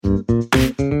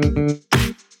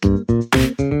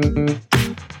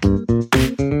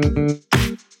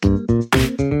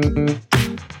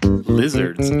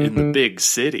Lizards in the big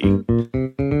city.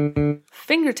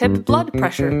 Fingertip blood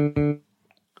pressure.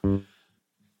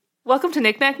 Welcome to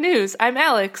Knick-Knack News. I'm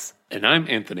Alex. And I'm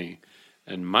Anthony.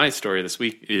 And my story this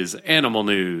week is animal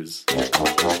news.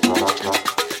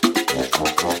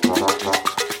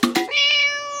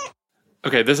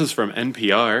 Okay, this is from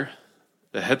NPR.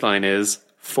 The headline is,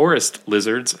 Forest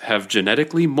lizards have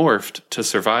genetically morphed to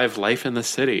survive life in the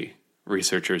city,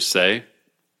 researchers say.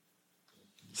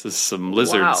 This is some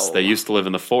lizards. Wow. They used to live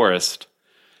in the forest,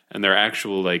 and their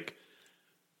actual,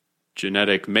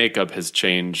 genetic makeup has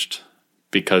changed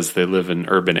because they live in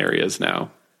urban areas now.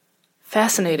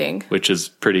 Fascinating. Which is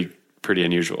pretty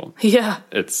unusual. Yeah.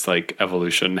 It's like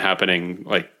evolution happening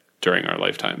during our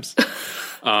lifetimes.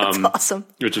 That's awesome.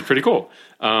 Which is pretty cool.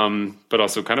 But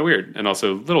also kind of weird. And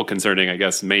also a little concerning, I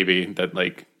guess, maybe, that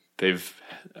they've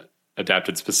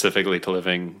adapted specifically to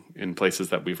living in places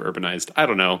that we've urbanized. I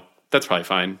don't know. That's probably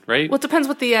fine, right? Well, it depends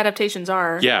what the adaptations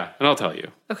are. Yeah, and I'll tell you.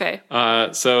 Okay.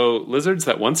 So lizards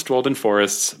that once dwelled in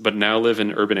forests but now live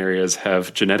in urban areas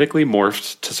have genetically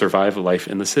morphed to survive life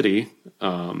in the city.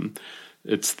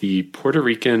 It's the Puerto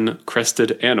Rican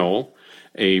crested anole,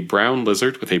 a brown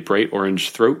lizard with a bright orange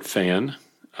throat fan.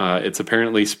 It's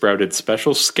apparently sprouted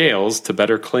special scales to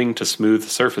better cling to smooth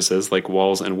surfaces like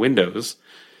walls and windows,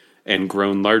 and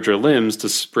grown larger limbs to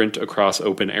sprint across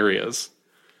open areas.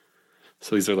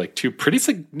 So these are two pretty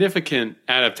significant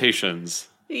adaptations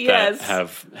that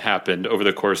have happened over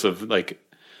the course of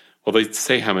they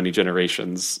say how many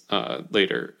generations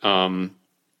later.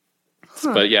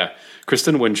 But yeah,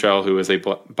 Kristen Winchell, who is a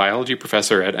biology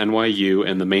professor at NYU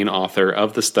and the main author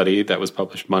of the study that was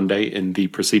published Monday in the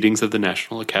Proceedings of the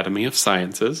National Academy of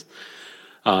Sciences,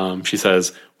 she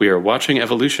says, "We are watching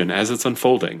evolution as it's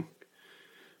unfolding."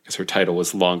 Because her title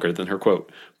was longer than her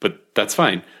quote, but that's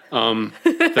fine.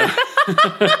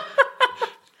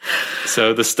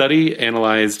 So the study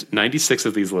analyzed 96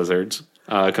 of these lizards,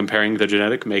 comparing the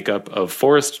genetic makeup of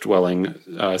forest-dwelling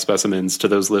specimens to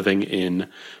those living in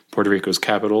Puerto Rico's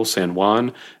capital, San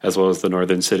Juan, as well as the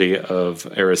northern city of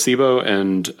Arecibo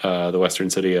and the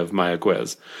western city of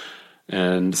Mayagüez.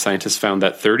 And scientists found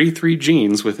that 33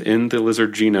 genes within the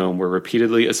lizard genome were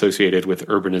repeatedly associated with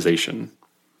urbanization.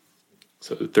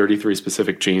 So 33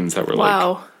 specific genes that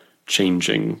were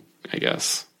changing, I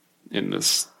guess, in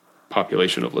this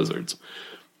population of lizards.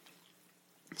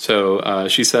 So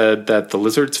she said that the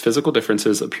lizards' physical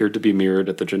differences appeared to be mirrored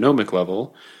at the genomic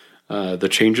level. The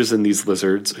changes in these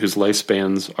lizards, whose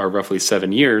lifespans are roughly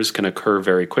 7 years, can occur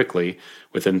very quickly,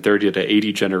 within 30 to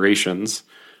 80 generations.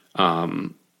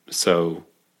 So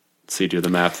let's see, do the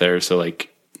math there. So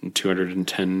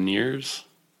 210 years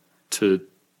to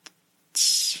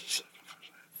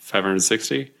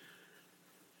 560? Did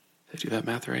I do that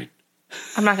math right?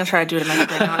 I'm not going to try to do it in my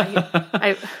head right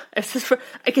now.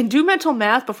 I can do mental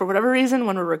math, but for whatever reason,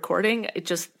 when we're recording, it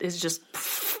just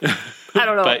I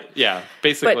don't know. But yeah,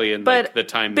 basically the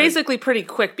time. Basically pretty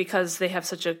quick because they have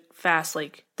such a fast,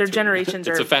 their generations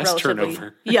are It's a fast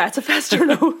turnover. Yeah, it's a fast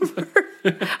turnover.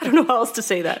 I don't know how else to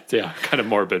say that. Yeah, kind of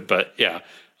morbid, but yeah.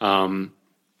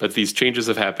 But these changes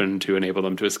have happened to enable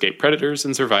them to escape predators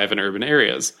and survive in urban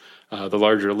areas. The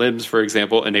larger limbs, for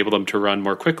example, enable them to run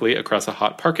more quickly across a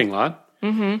hot parking lot.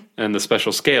 Mm-hmm. And the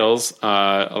special scales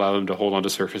allow them to hold onto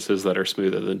surfaces that are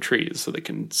smoother than trees, so they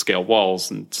can scale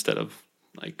walls instead of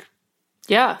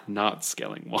not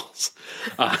scaling walls.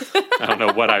 I don't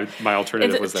know what my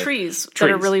alternative was there. Trees that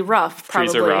are really rough, probably.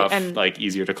 Trees are rough, and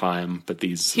easier to climb, but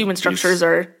these human structures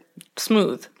are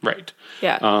smooth. Right.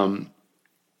 Yeah.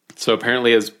 So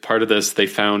apparently as part of this, they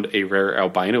found a rare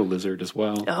albino lizard as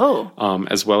well. Oh.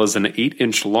 As well as an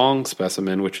 8-inch long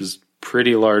specimen, which is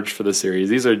pretty large for the series.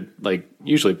 These are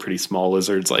usually pretty small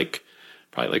lizards,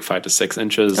 probably 5 to 6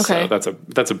 inches. Okay. So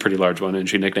that's a pretty large one, and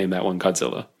she nicknamed that one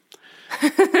Godzilla.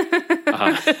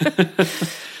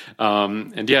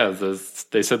 And yeah,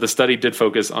 they said the study did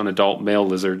focus on adult male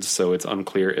lizards, so it's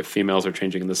unclear if females are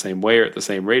changing in the same way or at the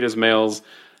same rate as males.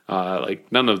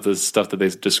 None of the stuff that they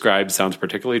described sounds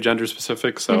particularly gender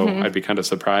specific, so I'd be kind of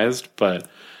surprised. But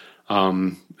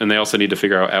and they also need to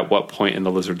figure out at what point in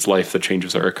the lizard's life the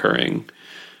changes are occurring.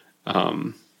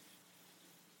 But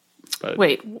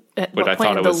wait, I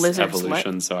thought it was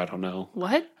evolution, so I don't know.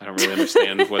 What? I don't really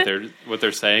understand what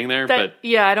they're saying there. But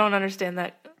yeah, I don't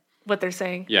understand what they're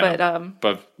saying. Yeah,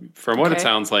 but from what it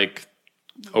sounds like,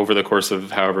 over the course of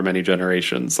however many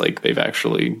generations, they've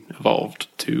actually evolved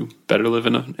to better live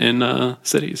in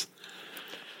cities.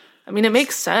 I mean, it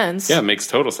makes sense. Yeah, it makes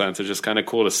total sense. It's just kind of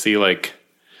cool to see,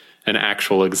 an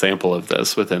actual example of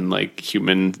this within like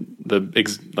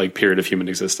period of human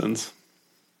existence.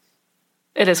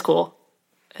 It is cool.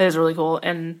 It is really cool.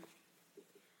 And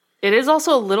it is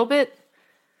also a little bit,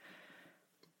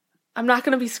 I'm not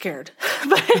going to be scared,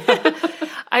 but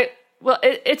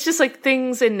it's just like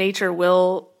things in nature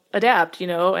will adapt,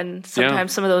 and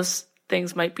sometimes some of those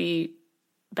things might be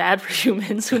bad for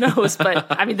humans. Who knows? But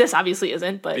I mean, this obviously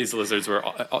isn't. But these lizards were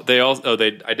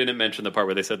I didn't mention the part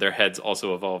where they said their heads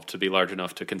also evolved to be large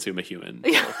enough to consume a human.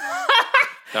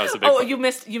 So that was a big part.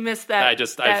 You missed that.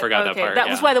 I forgot that part. That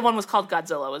was why the one was called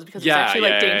Godzilla, was because it's actually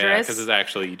dangerous. Because it's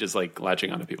actually just like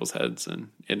latching onto people's heads and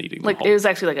eating them whole. It was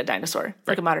actually like a dinosaur,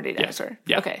 like a modern day dinosaur.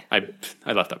 Yeah. Okay. I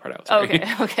left that part out. Sorry.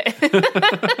 Okay.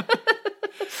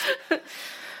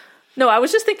 No, I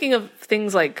was just thinking of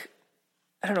things like,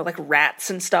 I don't know, like rats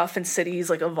and stuff in cities,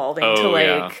 like evolving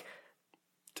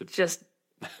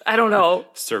I don't know.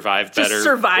 Survive better. Which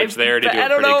they already do a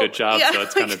pretty good job, so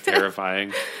it's kind of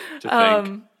terrifying to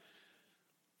think.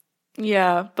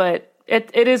 Yeah, but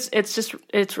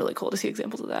it's really cool to see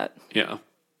examples of that. Yeah.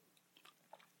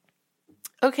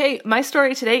 Okay, my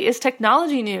story today is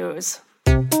technology news.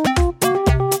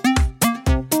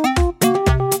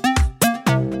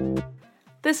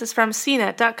 This is from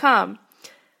CNET.com.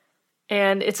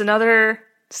 And it's another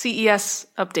CES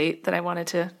update that I wanted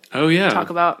to talk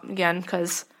about again,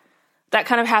 because that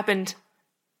kind of happened.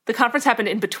 The conference happened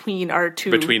in between our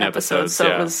two episodes. So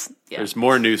it was, there's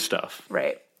more new stuff.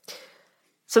 Right.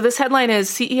 So this headline is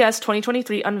CES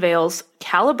 2023 unveils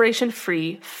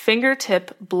calibration-free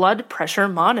fingertip blood pressure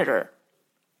monitor.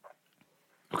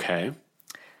 Okay.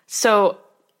 So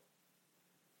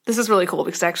this is really cool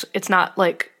because actually it's not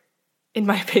like, in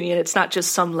my opinion, it's not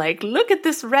just some like, look at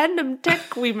this random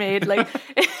tech we made. Like,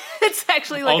 it's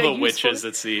actually like all the witches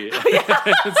at CES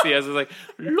is like,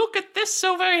 look at this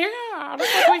over here. Look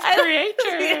what we've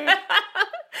created.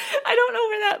 I don't know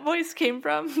where that voice came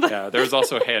from. But yeah, there was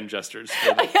also hand gestures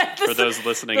for those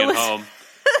listening at home.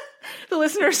 The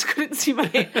listeners couldn't see my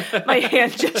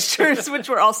hand gestures, which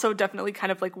were also definitely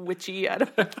kind of like witchy.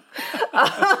 But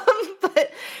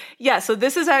yeah, so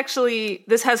this has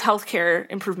healthcare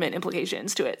improvement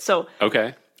implications to it. So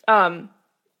okay,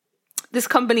 this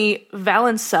company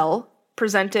Valencell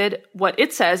presented what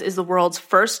it says is the world's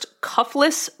first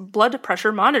cuffless blood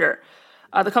pressure monitor.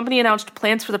 The company announced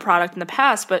plans for the product in the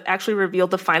past, but actually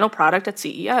revealed the final product at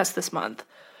CES this month.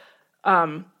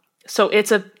 So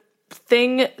it's a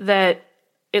thing that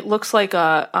it looks like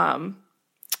a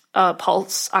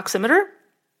pulse oximeter.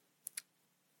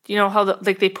 You know how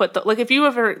they put if you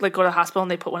ever like go to the hospital and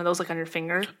they put one of those like on your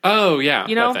finger. Oh yeah,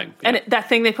 that thing. Yeah. And that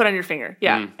thing they put on your finger,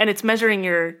 and it's measuring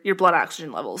your blood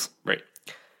oxygen levels. Right.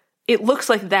 It looks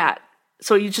like that.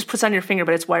 So you just put it on your finger,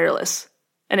 but it's wireless,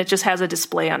 and it just has a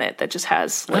display on it that just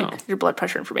has your blood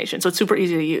pressure information. So it's super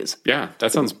easy to use. Yeah,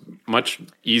 that sounds much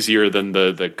easier than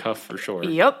the cuff for sure.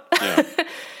 Yep. Yeah.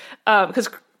 Because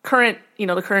the current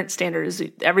standard is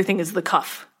everything is the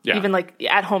cuff. Yeah. Even like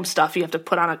at home stuff, you have to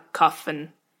put on a cuff, and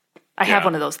I have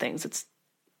one of those things. It's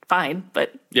fine,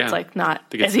 but it's like not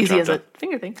as easy as a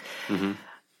finger thing.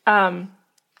 Mm-hmm.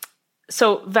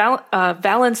 So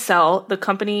Valencell, the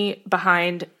company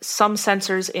behind some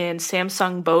sensors in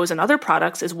Samsung, Bose, and other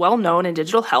products, is well known in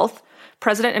digital health.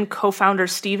 President and co-founder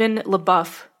Stephen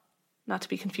LaBeouf, not to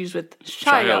be confused with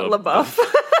Shia LaBeouf.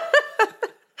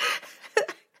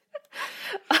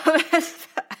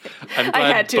 I'm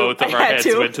glad both of our heads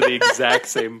went to the exact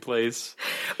same place.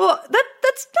 Well,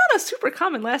 that's not a super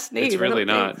common last name. It's really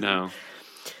not, no.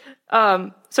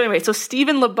 So anyway,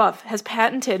 Stephen LaBeouf has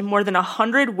patented more than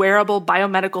 100 wearable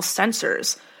biomedical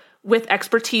sensors with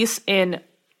expertise in,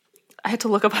 I had to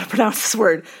look up how to pronounce this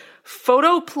word,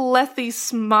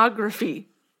 photoplethysmography.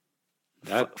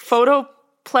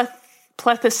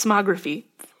 Photoplethysmography.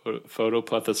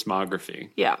 Photoplethysmography.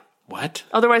 Yeah. What?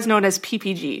 Otherwise known as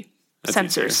PPG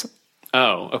sensors. Easier.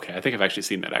 Oh, okay. I think I've actually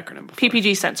seen that acronym before.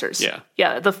 PPG sensors. Yeah.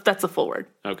 Yeah, that's the full word.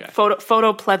 Okay.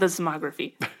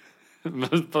 Photoplethysmography.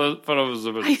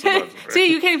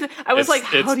 See, you can't even... I was like,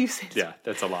 how do you say this? Yeah,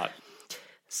 that's a lot.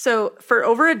 So for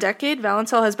over a decade,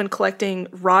 Valencell has been collecting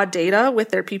raw data with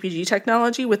their PPG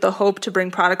technology with the hope to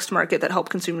bring products to market that help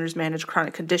consumers manage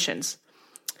chronic conditions.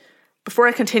 Before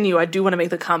I continue, I do want to make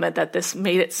the comment that this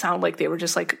made it sound like they were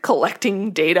just like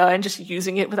collecting data and just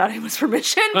using it without anyone's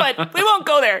permission, but we won't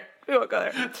go there.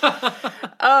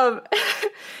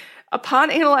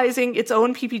 Upon analyzing its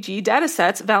own PPG data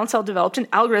sets, Valencell developed an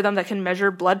algorithm that can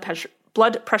measure blood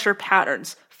pressure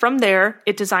patterns. From there,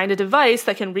 it designed a device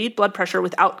that can read blood pressure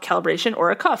without calibration or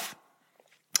a cuff.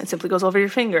 It simply goes over your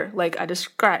finger, like I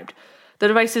described. The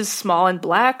device is small and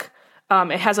black.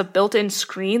 It has a built-in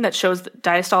screen that shows the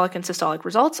diastolic and systolic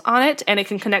results on it, and it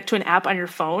can connect to an app on your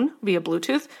phone via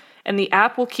Bluetooth. And the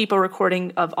app will keep a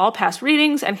recording of all past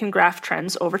readings and can graph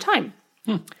trends over time.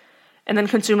 And then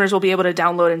consumers will be able to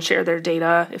download and share their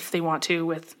data if they want to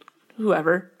with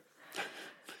whoever.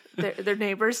 Their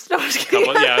neighbors. No,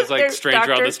 I was like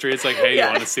stranger on the street. It's like, hey, you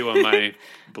want to see what my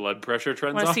blood pressure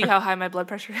trends are? Want to see how high my blood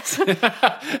pressure is?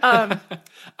 I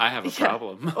have a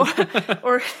problem.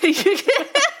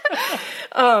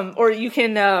 Or you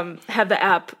can have the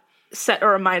app set a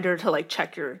reminder to like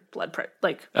check your blood pressure,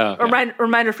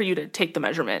 reminder for you to take the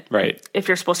measurement, right? If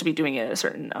you're supposed to be doing it at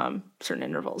certain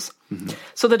intervals.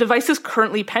 So the device is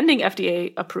currently pending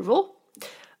FDA approval,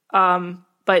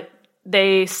 but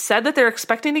they said that they're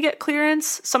expecting to get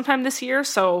clearance sometime this year.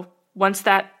 So once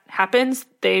that happens,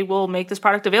 they will make this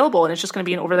product available, and it's just going to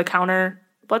be an over-the-counter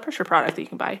blood pressure product that you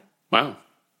can buy. Wow,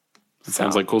 that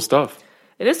sounds like cool stuff.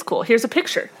 It is cool. Here's a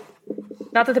picture.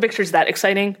 Not that the picture is that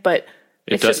exciting, but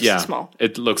it's just small.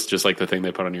 It looks just like the thing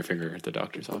they put on your finger at the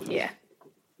doctor's office. Yeah.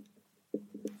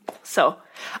 So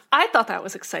I thought that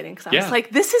was exciting because I was like,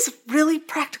 this is really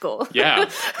practical. Yeah.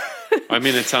 I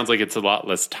mean, it sounds like it's a lot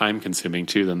less time consuming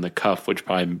too than the cuff, which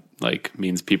probably like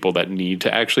means people that need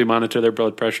to actually monitor their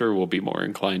blood pressure will be more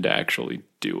inclined to actually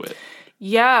do it.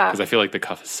 Yeah. Because I feel like the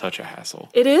cuff is such a hassle.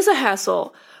 It is a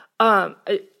hassle.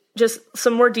 Just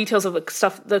some more details of the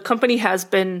stuff. The company has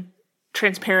been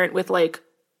transparent with like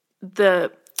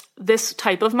this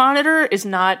type of monitor is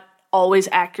not always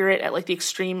accurate at like the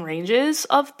extreme ranges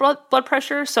of blood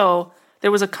pressure. So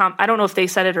there was I don't know if they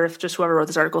said it or if just whoever wrote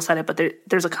this article said it, but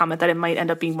there's a comment that it might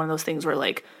end up being one of those things where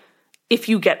like if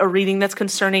you get a reading that's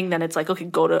concerning, then it's like, okay,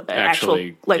 go to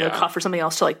a cuff or something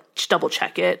else to like double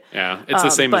check it. Yeah. It's the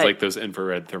same as like those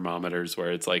infrared thermometers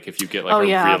where it's like if you get like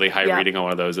really high reading on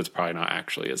one of those, it's probably not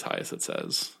actually as high as it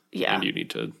says. Yeah. And you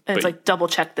need to it's like double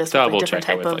check this with a different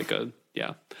type of like a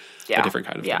different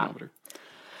kind of thermometer.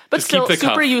 But just still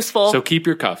super useful. So keep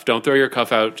your cuff. Don't throw your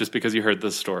cuff out just because you heard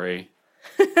this story.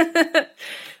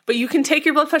 But you can take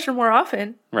your blood pressure more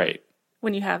often. Right.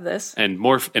 When you have this. And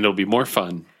it'll be more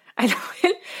fun. I know.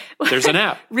 There's an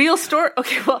app. Real story.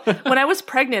 Okay, well, when I was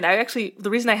pregnant, the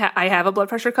reason I have a blood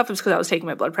pressure cuff is because I was taking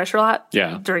my blood pressure a lot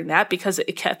during that because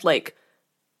it kept like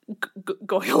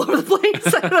going all over the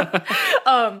place.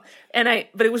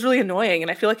 But it was really annoying.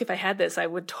 And I feel like if I had this, I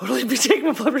would totally be taking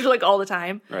my blood pressure like all the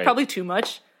time. Right. Probably too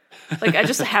much. Like I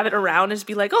just have it around and just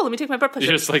be like, oh, let me take my blood pressure.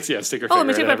 You just like, stick your finger let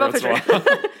me take my blood pressure.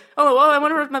 Oh, well, I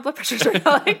wonder what my blood pressure is right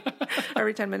now, like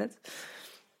every 10 minutes.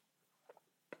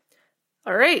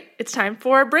 All right, it's time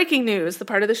for breaking news, the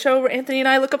part of the show where Anthony and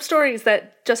I look up stories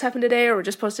that just happened today or were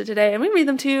just posted today, and we read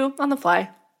them to you on the fly.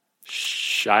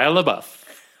 Shia LaBeouf.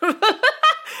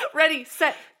 Ready,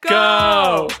 set,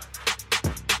 go!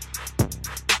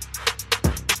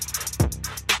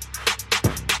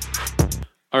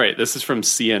 All right, this is from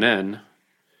CNN,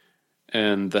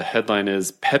 and the headline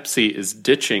is Pepsi is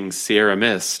ditching Sierra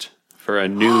Mist for a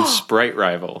new Sprite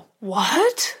rival.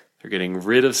 What? They're getting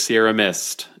rid of Sierra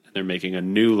Mist, and they're making a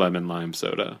new lemon lime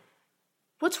soda.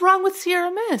 What's wrong with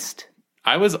Sierra Mist?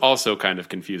 I was also kind of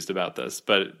confused about this,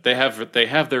 but they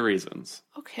have their reasons.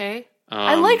 Okay.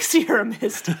 I like Sierra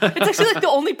Mist. It's actually like the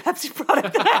only Pepsi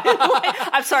product that I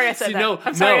like. I'm sorry I said that.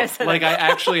 I'm sorry I said that. I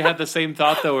actually had the same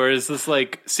thought though, where it's this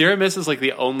like Sierra Mist is like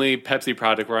the only Pepsi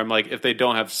product where I'm like, if they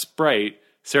don't have Sprite,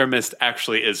 Sierra Mist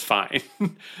actually is fine.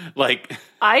 Like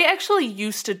I actually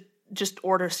used to just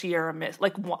order Sierra Mist,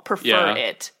 like prefer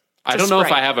it. I don't know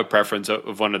if I have a preference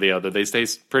of one or the other. They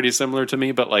taste pretty similar to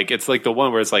me, but like it's like the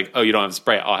one where it's like, oh, you don't have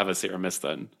Sprite, I'll have a Sierra Mist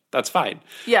then. That's fine.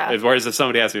 Yeah. Whereas if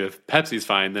somebody asks me if Pepsi's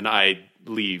fine, then I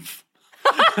leave.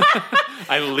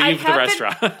 I leave the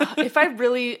restaurant. If I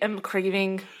really am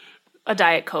craving a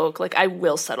Diet Coke, like I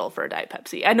will settle for a Diet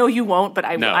Pepsi. I know you won't, but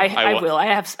I will. I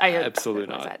absolutely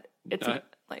not. It's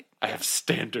like I have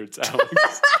standards,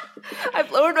 Alex.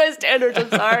 I've lowered my standards. I'm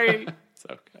sorry. It's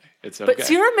okay. It's okay. But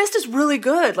Sierra Mist is really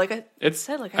good. Like I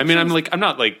said, like I'm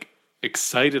not like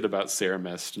excited about Sierra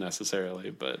Mist necessarily,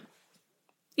 but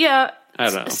yeah, I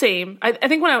don't know. Same. I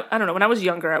think when I was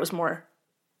younger, I was more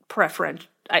preferential.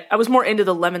 I was more into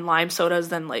the lemon lime sodas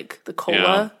than like the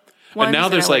cola ones. And now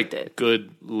there's like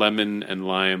good lemon and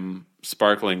lime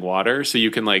sparkling water, so you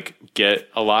can like get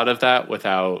a lot of that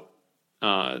without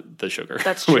the sugar.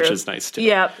 That's true. Which is nice too.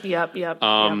 Yep.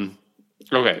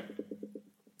 Okay.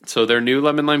 So their new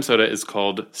lemon lime soda is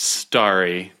called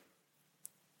Starry,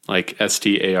 like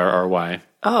Starry.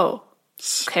 Oh,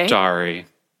 okay. Starry.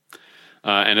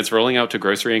 And it's rolling out to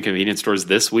grocery and convenience stores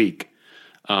this week.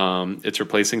 It's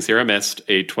replacing Sierra Mist,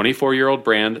 a 24-year-old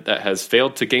brand that has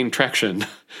failed to gain traction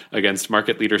against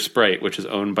market leader Sprite, which is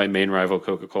owned by main rival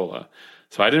Coca-Cola.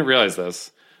 So I didn't realize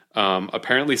this.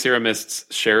 Apparently, Sierra Mist's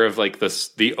share of like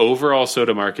the overall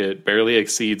soda market barely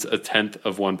exceeds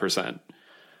 0.1%.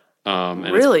 And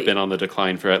really? It's been on the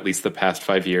decline for at least the past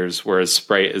 5 years, whereas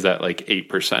Sprite is at like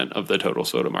 8% of the total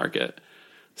soda market.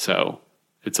 So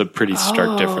it's a pretty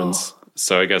stark difference.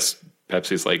 So I guess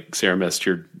Pepsi's like, Sierra Mist,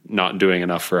 you're not doing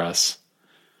enough for us.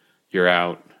 You're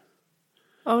out.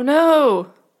 Oh,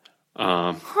 no.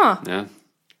 Yeah. And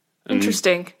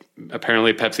interesting.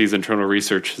 Apparently, Pepsi's internal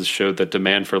research has showed that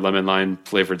demand for lemon lime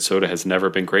flavored soda has never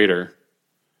been greater.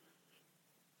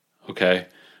 Okay.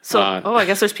 So, I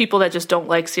guess there's people that just don't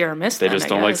like Sierra Mist. They just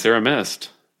don't like Sierra Mist.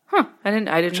 Huh? I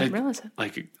didn't realize it.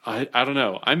 Like, I don't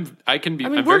know.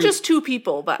 We're just two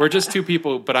people, but we're just two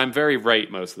people. But I'm very right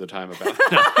most of the time about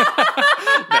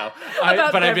no.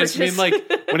 I just mean like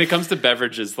when it comes to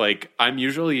beverages, like I'm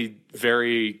usually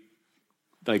very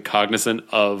like cognizant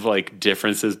of like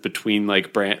differences between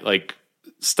like brand like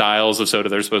styles of soda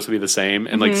that are supposed to be the same,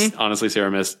 and like honestly,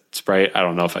 Sierra Mist, Sprite, I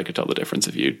don't know if I could tell the difference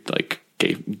if you like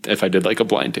if I did like a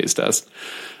blind taste test.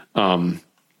 But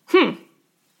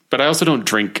I also don't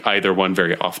drink either one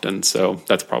very often, so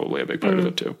that's probably a big part of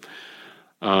it too.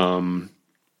 But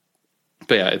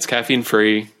yeah, it's caffeine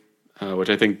free, which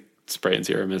I think Sprite and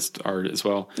Sierra Mist are as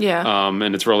well. Yeah.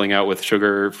 And it's rolling out with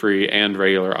sugar free and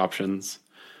regular options.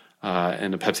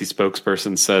 And a Pepsi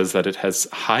spokesperson says that it has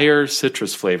higher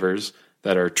citrus flavors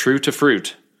that are true to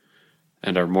fruit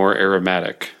and are more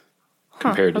aromatic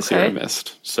compared to Sierra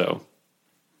Mist. So,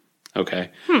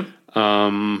 okay.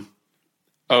 Oh,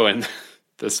 and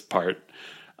this part,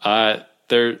 they said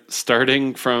they're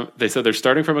starting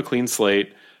from a clean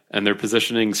slate, and they're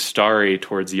positioning Starry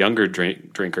towards younger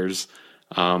drinkers.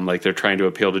 Like they're trying to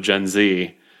appeal to Gen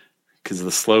Z, because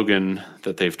the slogan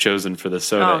that they've chosen for the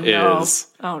soda is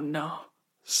 "Oh no,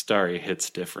 Starry hits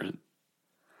different."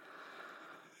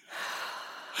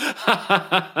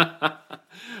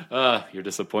 Your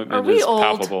disappointment is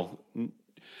palpable.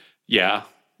 Yeah,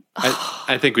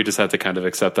 I think we just have to kind of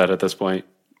accept that at this point.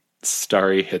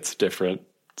 Starry hits different.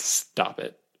 Stop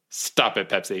it,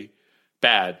 Pepsi.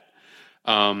 Bad.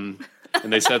 And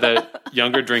they said that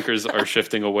younger drinkers are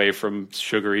shifting away from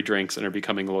sugary drinks and are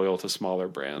becoming loyal to smaller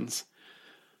brands.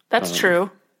 That's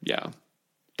true. Yeah.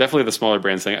 Definitely the smaller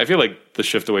brands thing. I feel like the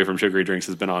shift away from sugary drinks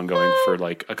has been ongoing for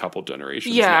like a couple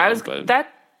generations. Yeah,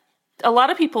 a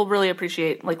lot of people really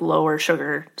appreciate like lower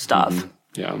sugar stuff.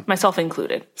 Yeah. Myself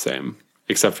included. Same.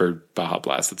 Except for Baja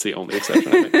Blast. That's the only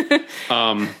exception, I think.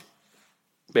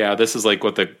 Yeah, this is like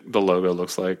what the logo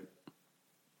looks like.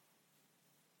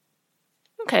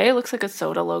 Okay, it looks like a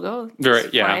soda logo.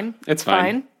 Right, yeah. Fine. It's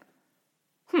fine.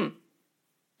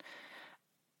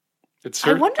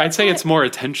 I'd say it's more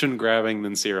attention grabbing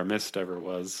than Sierra Mist ever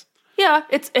was. Yeah,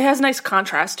 it has nice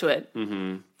contrast to it.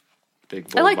 Mm-hmm. Big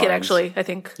bold I like lines. it actually. I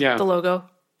think the logo.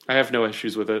 I have no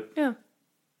issues with it. Yeah.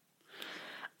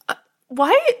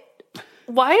 Why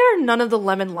are none of the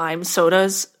lemon lime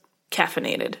sodas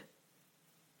caffeinated?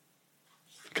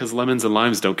 Because lemons and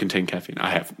limes don't contain caffeine. I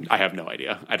have no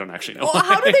idea. I don't actually know. Well,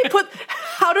 how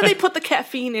do they put the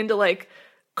caffeine into like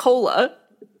cola?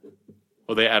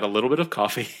 Well, they add a little bit of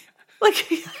coffee. Like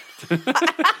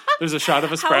there's a shot of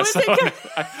espresso.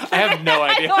 I have no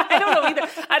idea.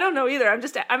 I don't know either.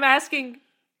 I'm asking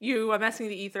you. I'm asking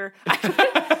the ether.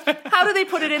 How do they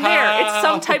put it in there? It's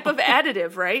some type of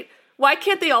additive, right? Why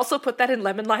can't they also put that in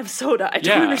lemon lime soda? I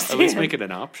don't understand. At least make it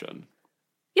an option.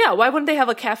 Yeah, why wouldn't they have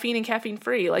a caffeine and caffeine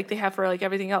free like they have for like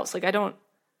everything else? Like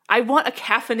I want a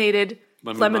caffeinated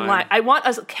lemon lime. I want a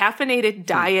caffeinated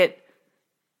diet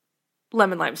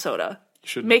lemon lime soda.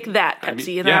 Make that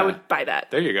Pepsi, and I would buy that.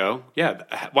 There you go. Yeah.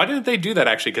 Why didn't they do that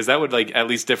actually? Because that would like at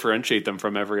least differentiate them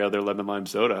from every other lemon lime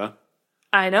soda.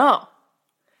 I know.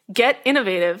 Get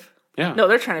innovative. Yeah. No,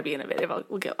 they're trying to be innovative.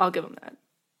 I'll give them that.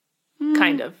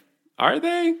 Kind of. Are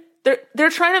they? They're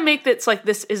trying to make this like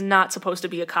this is not supposed to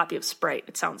be a copy of Sprite.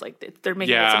 It sounds like they're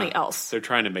making it something else. They're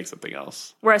trying to make something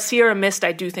else. Whereas Sierra Mist,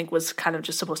 I do think was kind of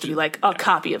just supposed to be like a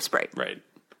copy of Sprite. Right.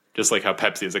 Just like how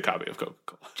Pepsi is a copy of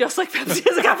Coca-Cola. Just like Pepsi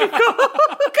is a copy of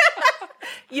Coca-Cola.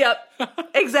 Yep.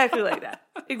 Exactly like that.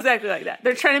 Exactly like that.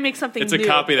 They're trying to make something new. It's a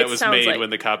copy that was made when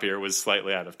the copier was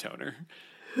slightly out of toner.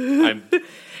 I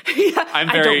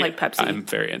don't like Pepsi. I'm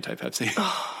very anti-Pepsi.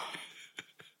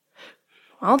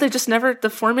 Well, they just never. The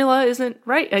formula isn't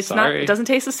right. It's not. It doesn't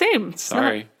taste the same.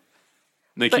 I'm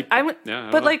gonna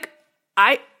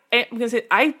say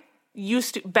I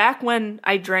used to back when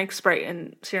I drank Sprite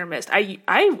and Sierra Mist. I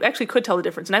actually could tell the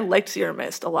difference, and I liked Sierra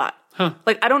Mist a lot. Huh.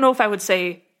 Like I don't know if I would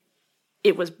say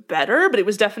it was better, but it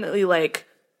was definitely like,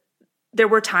 there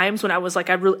were times when I was like,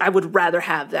 I would rather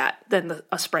have that than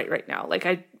a Sprite right now. Like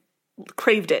I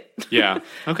craved it. Yeah.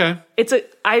 Okay. So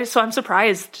I'm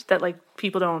surprised that like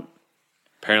people don't.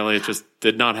 Apparently it just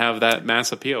did not have that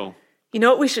mass appeal. You know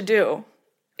what we should do?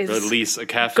 Is release a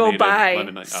caffeinated go buy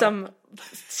lemon. Some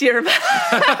Sierra Mist.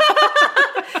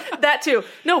 That too.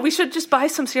 No, we should just buy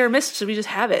some Sierra Mist so we just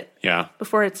have it. Yeah.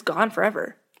 Before it's gone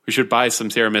forever. We should buy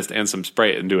some Sierra Mist and some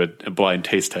Sprite and do a blind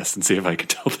taste test and see if I can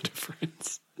tell the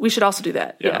difference. We should also do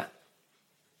that. Yeah.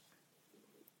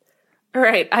 All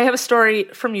right. I have a story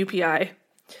from UPI,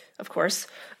 of course.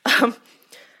 The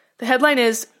headline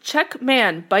is, Czech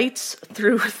man bites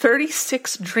through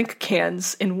 36 drink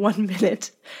cans in 1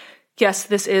 minute. Yes,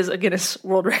 this is a Guinness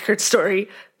World Record story,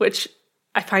 which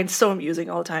I find so amusing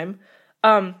all the time.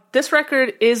 This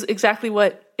record is exactly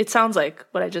what it sounds like,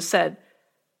 what I just said.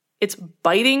 It's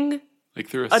biting... Like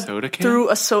through a soda can?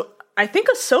 I think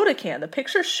a soda can. The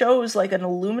picture shows like an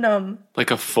aluminum... Like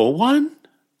a full one?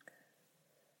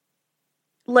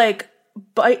 Like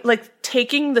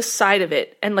taking the side of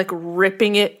it and like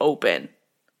ripping it open.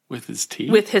 With his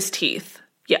teeth? With his teeth.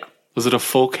 Yeah. Was it a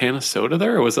full can of soda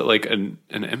there, or was it like an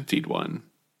emptied one?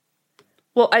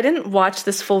 Well, I didn't watch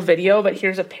this full video, but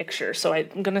here's a picture, so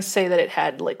I'm going to say that it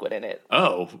had liquid in it.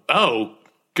 Oh,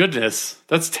 goodness.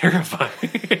 That's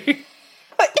terrifying.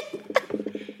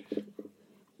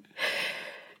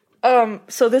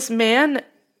 So this man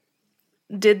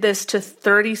did this to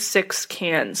 36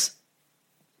 cans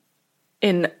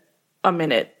in a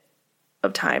minute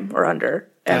of time or under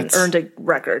and earned a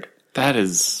record. That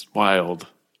is wild.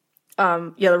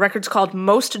 Yeah, the record's called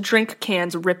Most Drink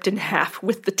Cans Ripped in Half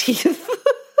with the Teeth.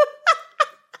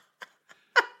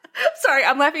 Sorry,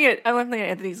 I'm laughing at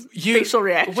Anthony's facial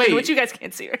reaction, which you guys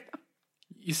can't see right now.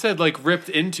 You said like ripped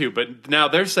into, but now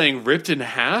they're saying ripped in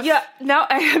half? Yeah, now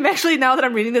that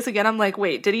I'm reading this again, I'm like,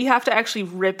 wait, did he have to actually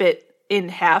rip it in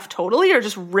half totally or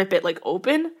just rip it like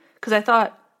open? Because I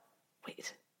thought,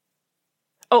 wait.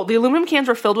 Oh, the aluminum cans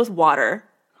were filled with water.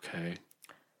 Okay.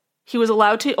 He was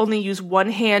allowed to only use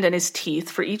one hand and his teeth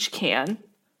for each can.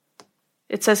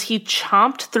 It says he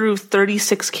chomped through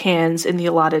 36 cans in the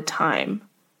allotted time.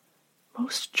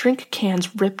 Most drink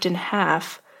cans ripped in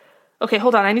half. Okay,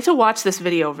 hold on. I need to watch this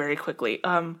video very quickly.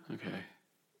 Okay.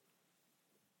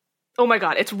 Oh my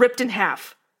god, it's ripped in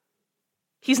half.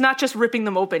 He's not just ripping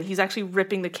them open, he's actually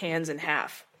ripping the cans in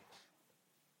half.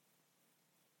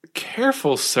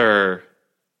 Careful, sir.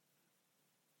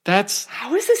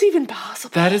 How is this even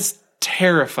possible? That is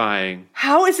terrifying.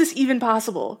 How is this even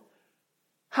possible?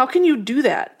 How can you do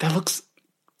that? Does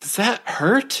that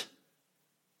hurt?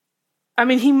 I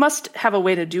mean, he must have a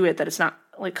way to do it that it's not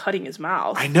like cutting his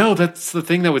mouth. I know, that's the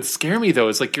thing that would scare me though,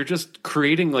 is like you're just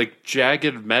creating like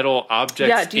jagged metal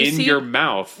objects your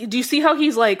mouth. Do you see how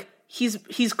he's like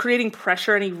he's creating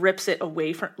pressure and he rips it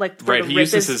away from like right, he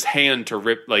uses his hand to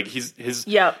rip, like he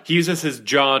uses his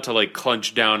jaw to like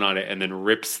clench down on it and then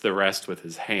rips the rest with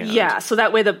his hand. Yeah, so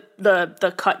that way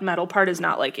the cut metal part is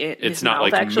not like it's not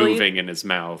like actually moving in his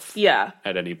mouth. Yeah.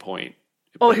 At any point.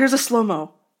 Here's a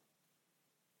slow-mo.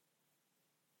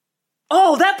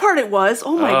 Oh, that part it was.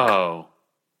 Oh my god.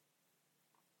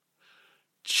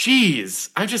 Jeez.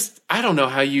 I don't know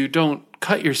how you don't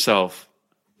cut yourself.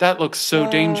 That looks so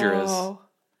dangerous.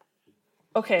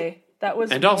 Okay, that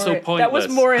was also pointless. That was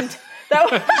more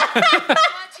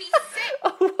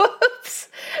whoops.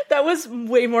 That was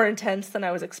way more intense than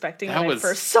I was expecting when I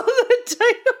first saw the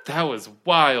title. That was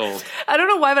wild. I don't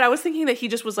know why, but I was thinking that he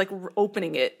just was like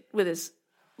opening it with his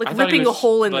ripping a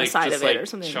hole in the side of it or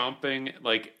something. Chomping,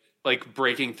 like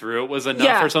breaking through it was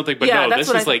enough or something. But no, this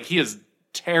is like he is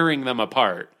tearing them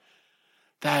apart.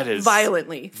 That is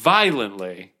violently.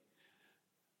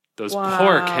 Those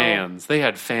poor cans. They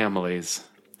had families.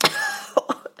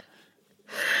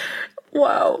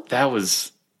 Wow. That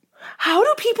was... How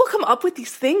do people come up with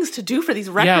these things to do for these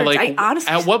records? Yeah, like, I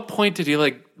honestly... At what point did he,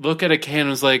 like, look at a can and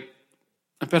was like,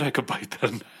 I bet I could bite that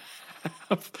in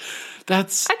half.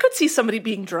 That's... I could see somebody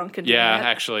being drunk and yeah,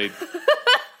 actually.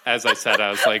 As I said, I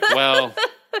was like, well...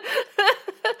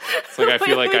 It's like I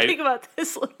feel like I think about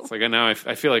this. It's like now I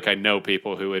feel like I know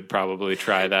people who would probably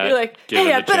try that. You're like,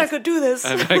 hey, I bet I could do this.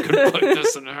 I bet I could put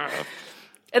this in half.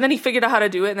 And then he figured out how to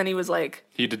do it, and then he was like,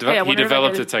 he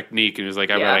developed a technique, and he was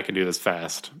like, I bet I can do this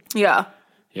fast. Yeah.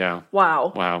 Yeah.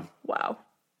 Wow.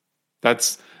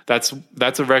 That's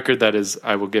a record that is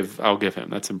I'll give him.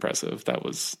 That's impressive.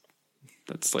 That's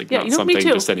like not something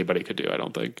just anybody could do. I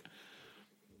don't think.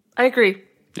 I agree.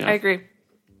 Yeah. I agree.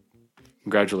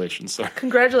 Congratulations, sir.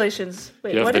 Congratulations.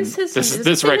 Wait, what is his name?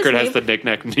 This record has the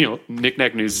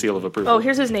Knick-Knack News seal of approval. Oh,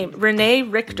 here's his name. Renee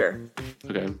Richter.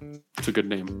 Okay. It's a good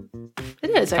name. It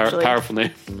is, actually. Powerful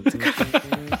name.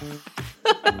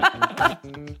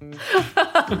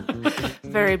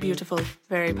 Very beautiful,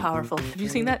 very powerful. Have you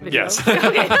seen that video? Yes.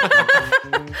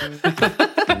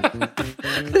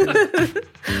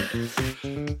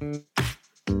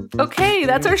 Okay,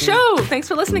 that's our show. Thanks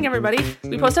for listening, everybody.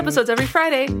 We post episodes every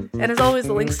Friday, and as always,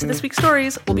 the links to this week's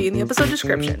stories will be in the episode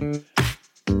description.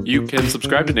 You can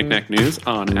subscribe to Knick-Knack News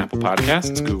on Apple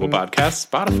Podcasts, Google Podcasts,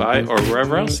 Spotify, or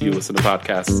wherever else you listen to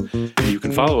podcasts. And you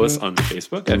can follow us on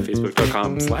Facebook at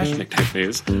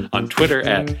facebook.com/knickknacknews, on Twitter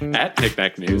at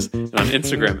knickknacknews, and on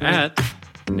Instagram at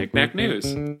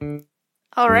knickknacknews.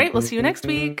 All right, we'll see you next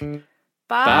week.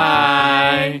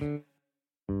 Bye.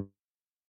 Bye.